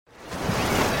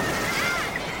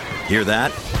Hear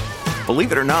that?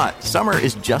 Believe it or not, summer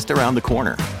is just around the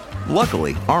corner.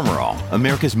 Luckily, Armor All,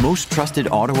 America's most trusted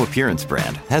auto appearance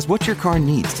brand, has what your car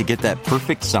needs to get that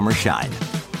perfect summer shine.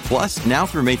 Plus, now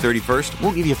through May 31st,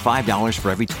 we'll give you $5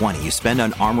 for every $20 you spend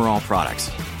on Armor All products.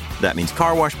 That means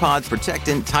car wash pods,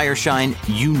 protectant, tire shine,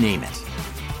 you name it.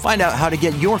 Find out how to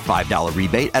get your $5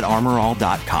 rebate at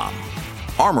armorall.com.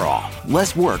 Armor All,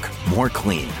 less work, more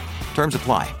clean. Terms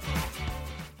apply.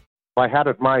 I had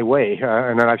it my way,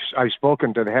 and then I've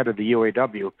spoken to the head of the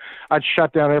UAW. I'd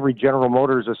shut down every General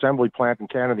Motors assembly plant in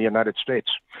Canada, the United States,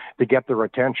 to get their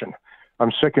attention.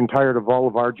 I'm sick and tired of all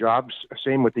of our jobs,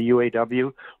 same with the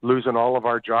UAW, losing all of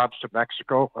our jobs to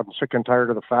Mexico. I'm sick and tired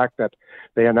of the fact that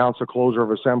they announce a closure of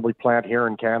assembly plant here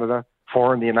in Canada,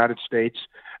 4 in the United States,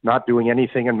 not doing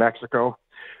anything in Mexico.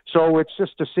 So it's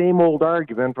just the same old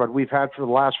argument what we've had for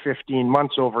the last 15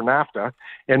 months over NAFTA,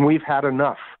 and we've had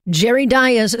enough. Jerry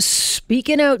Dias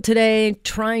speaking out today,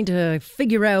 trying to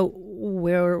figure out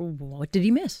what did he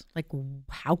miss? Like,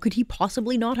 how could he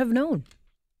possibly not have known?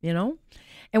 You know?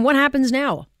 And what happens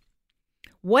now?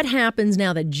 What happens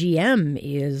now that GM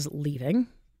is leaving?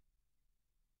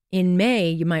 In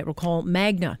May, you might recall,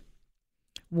 Magna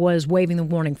was waving the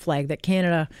warning flag that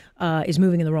Canada is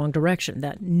moving in the wrong direction,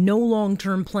 that no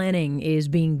long-term planning is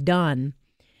being done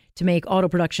to make auto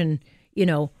production,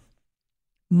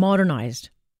 modernized.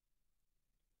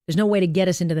 There's no way to get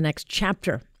us into the next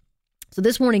chapter. So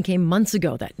this warning came months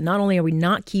ago that not only are we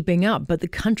not keeping up, but the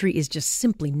country is just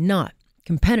simply not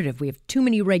competitive. We have too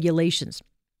many regulations.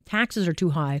 Taxes are too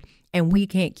high, and we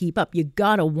can't keep up. You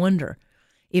gotta wonder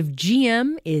if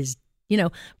GM is,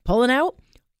 pulling out.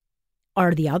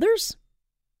 Are the others?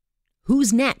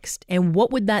 Who's next? And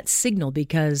what would that signal?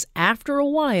 Because after a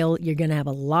while, you're going to have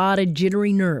a lot of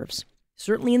jittery nerves.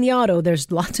 Certainly in the auto,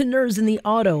 there's lots of nerves in the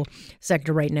auto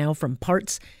sector right now, from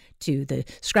parts to the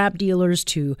scrap dealers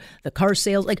to the car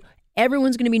sales. Like,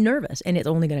 everyone's going to be nervous, and it's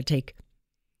only going to take,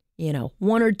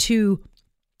 1 or 2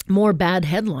 more bad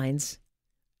headlines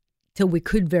till we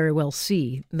could very well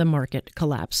see the market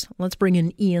collapse. Let's bring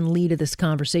in Ian Lee to this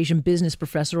conversation, business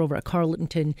professor over at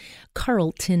Carleton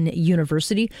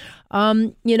University.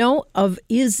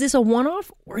 Is this a one-off,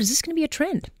 or is this going to be a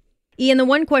trend? Ian, the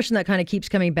one question that kind of keeps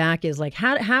coming back is, like,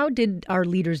 how did our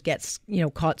leaders get,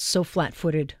 caught so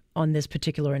flat-footed on this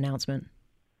particular announcement?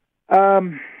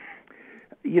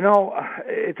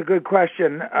 It's a good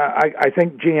question. I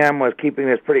think GM was keeping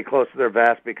this pretty close to their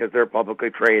vest because they're publicly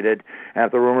traded, and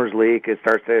if the rumors leak, it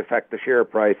starts to affect the share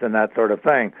price and that sort of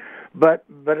thing. But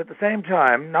at the same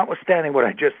time, notwithstanding what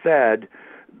I just said,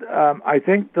 I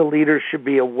think the leaders should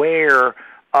be aware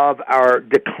of our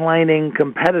declining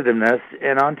competitiveness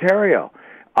in Ontario.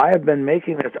 I have been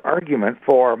making this argument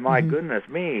for, my goodness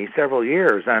me, several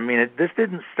years. I mean, this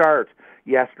didn't start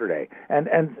yesterday. And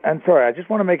sorry, I just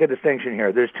want to make a distinction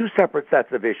here. There's 2 separate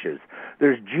sets of issues.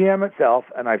 There's GM itself,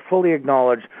 and I fully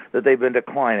acknowledge that they've been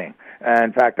declining.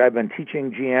 In fact, I've been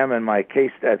teaching GM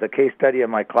as a case study in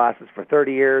my classes for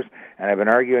 30 years, and I've been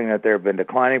arguing that they've been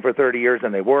declining for 30 years,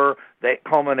 and they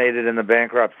culminated in the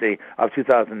bankruptcy of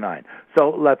 2009. So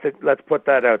let's put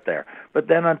that out there. But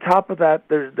then on top of that,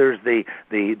 there's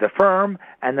the firm,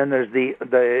 and then there's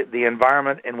the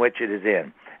environment in which it is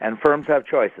in. And firms have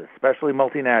choices, especially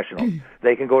multinationals.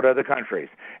 They can go to other countries.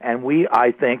 And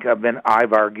I think,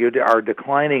 I've argued, are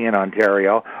declining in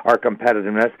Ontario, our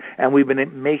competitiveness, and we've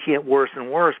been making it worse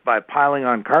and worse by piling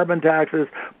on carbon taxes,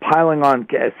 piling on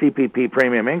CPP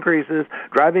premium increases,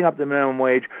 driving up the minimum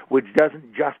wage, which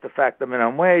doesn't just affect the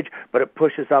minimum wage, but it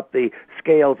pushes up the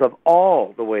scales of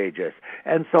all the wages.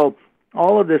 And so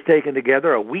all of this taken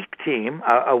together, a weak team,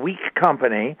 a weak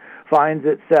company, finds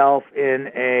itself in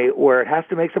where it has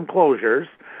to make some closures.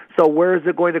 So where is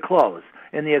it going to close?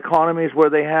 In the economies where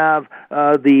they have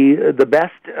the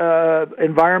best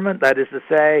environment, that is to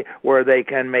say, where they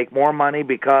can make more money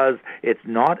because it's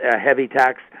not a heavy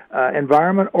tax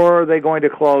environment, or are they going to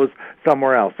close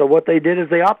somewhere else? So what they did is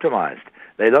they optimized.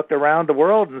 They looked around the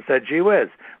world and said, gee whiz,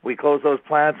 we close those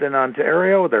plants in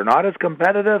Ontario, they're not as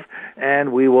competitive,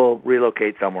 and we will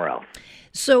relocate somewhere else.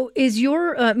 So is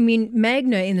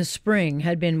Magna in the spring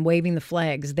had been waving the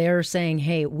flags. They're saying,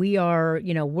 hey,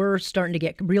 we're starting to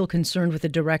get real concerned with the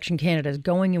direction Canada is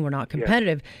going, and we're not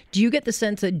competitive. Yeah. Do you get the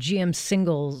sense that GM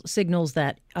signals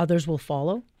that others will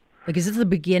follow? Like, is this the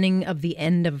beginning of the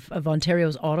end of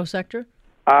Ontario's auto sector?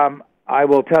 I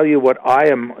will tell you what I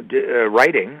am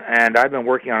writing, and I've been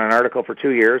working on an article for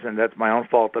 2 years, and that's my own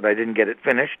fault that I didn't get it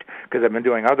finished because I've been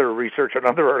doing other research on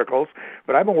other articles.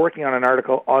 But I've been working on an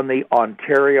article on the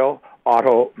Ontario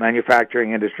auto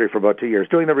manufacturing industry for about 2 years,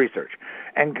 doing the research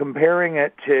and comparing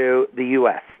it to the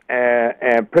U.S.,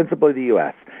 and principally the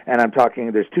U.S. And I'm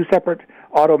talking, there's two separate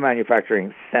auto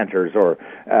manufacturing centers or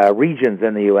regions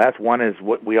in the U.S. One is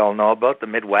what we all know about, the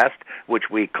Midwest, which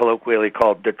we colloquially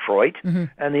call Detroit,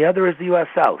 and the other is the U.S.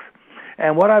 South.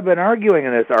 And what I've been arguing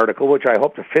in this article, which I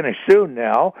hope to finish soon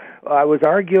now, I was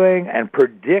arguing and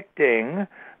predicting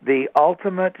the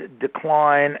ultimate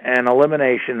decline and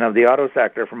elimination of the auto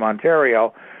sector from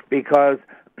Ontario, because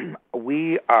the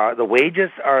wages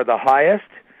are the highest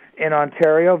in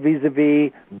Ontario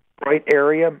vis-a-vis Detroit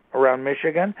area around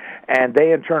Michigan, and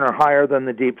they in turn are higher than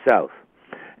the Deep South.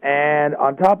 And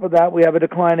on top of that, we have a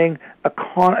declining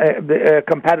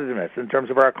competitiveness in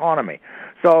terms of our economy.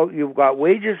 So you've got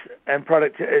wages and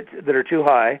that are too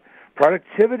high,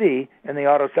 productivity in the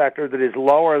auto sector that is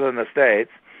lower than the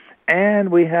States,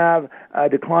 and we have a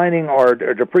declining or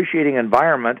depreciating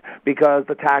environment because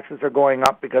the taxes are going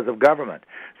up because of government.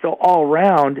 So all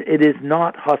round, it is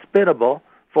not hospitable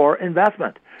for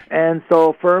investment. And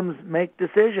so firms make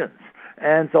decisions.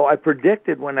 And so I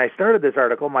predicted when I started this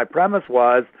article, my premise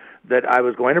was that I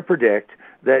was going to predict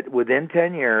that within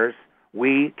 10 years,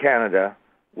 we, Canada,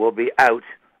 will be out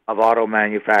of auto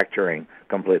manufacturing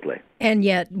completely. And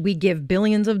yet we give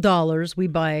billions of dollars. We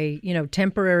buy,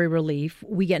 temporary relief.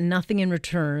 We get nothing in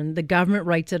return. The government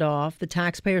writes it off. The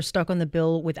taxpayer's stuck on the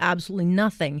bill with absolutely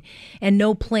nothing and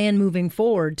no plan moving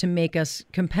forward to make us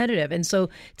competitive. And so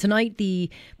tonight the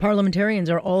parliamentarians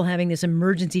are all having this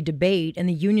emergency debate, and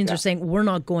the unions are saying we're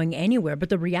not going anywhere. But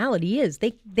the reality is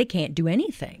they can't do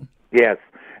anything. Yes.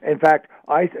 In fact,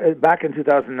 back in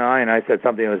 2009, I said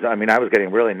something I was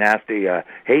getting really nasty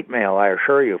hate mail, I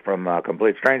assure you, from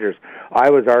complete strangers. I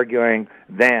was arguing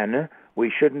then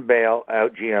we shouldn't bail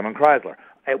out GM and Chrysler.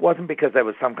 It wasn't because I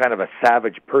was some kind of a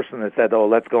savage person that said,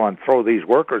 let's go and throw these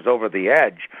workers over the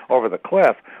edge, over the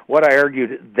cliff. What I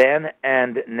argued then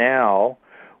and now,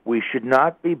 we should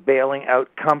not be bailing out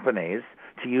companies.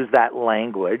 To use that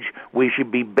language, we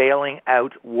should be bailing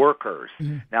out workers.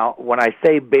 Now, when I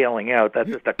say bailing out,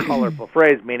 that's just a colorful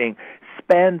phrase, meaning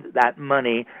spend that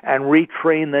money and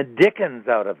retrain the dickens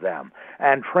out of them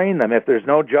and train them. If there's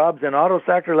no jobs in auto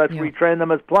sector, let's retrain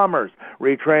them as plumbers,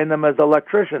 retrain them as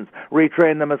electricians,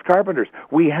 retrain them as carpenters.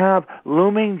 We have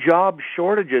looming job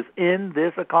shortages in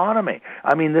this economy.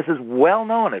 I mean, this is well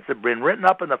known. It's been written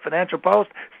up in the Financial Post.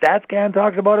 StatsCan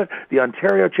talks about it. The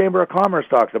Ontario Chamber of Commerce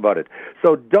talks about it.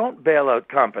 So don't bail out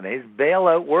companies, bail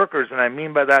out workers, and I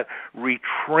mean by that,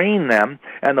 retrain them.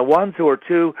 And the ones who are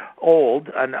too old,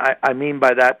 and I mean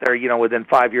by that they're, within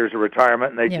 5 years of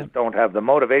retirement and they just don't have the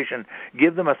motivation,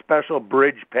 give them a special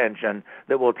bridge pension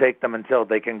that will take them until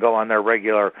they can go on their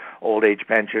regular old age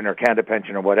pension or Canada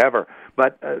pension or whatever.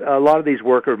 But a lot of these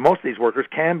workers, most of these workers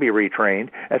can be retrained,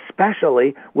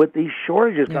 especially with these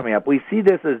shortages coming up. We see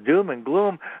this as doom and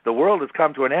gloom. The world has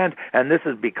come to an end, and this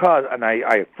is because, and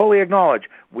I fully acknowledge,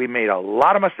 we made a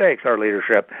lot of mistakes, our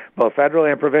leadership, both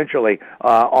federally and provincially,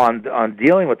 on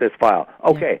dealing with this file.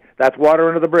 Okay, that's water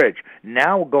under the bridge.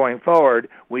 Now, going forward,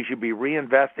 we should be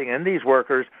reinvesting in these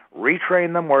workers,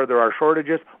 retrain them where there are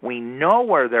shortages. We know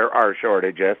where there are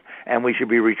shortages, and we should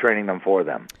be retraining them for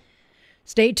them.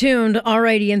 Stay tuned. All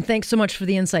right, Ian, thanks so much for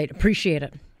the insight. Appreciate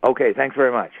it. Okay, thanks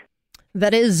very much.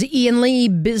 That is Ian Lee,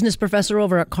 business professor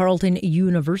over at Carleton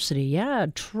University. Yeah,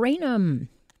 train them.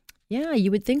 Yeah,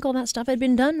 you would think all that stuff had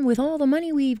been done with all the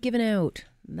money we've given out.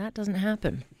 That doesn't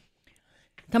happen.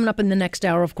 Coming up in the next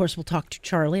hour, of course, we'll talk to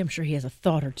Charlie. I'm sure he has a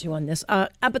thought or two on this.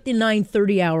 Up at the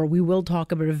 9:30 hour, we will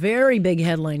talk about a very big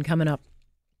headline coming up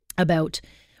about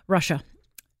Russia,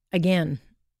 again,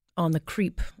 on the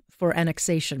creep for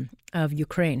annexation of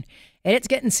Ukraine. And it's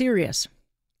getting serious.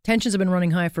 Tensions have been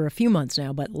running high for a few months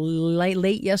now, but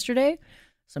late yesterday,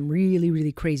 some really,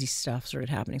 really crazy stuff started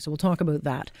happening. So we'll talk about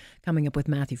that coming up with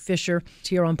Matthew Fisher. It's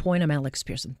here on Point. I'm Alex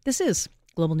Pearson. This is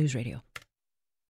Global News Radio.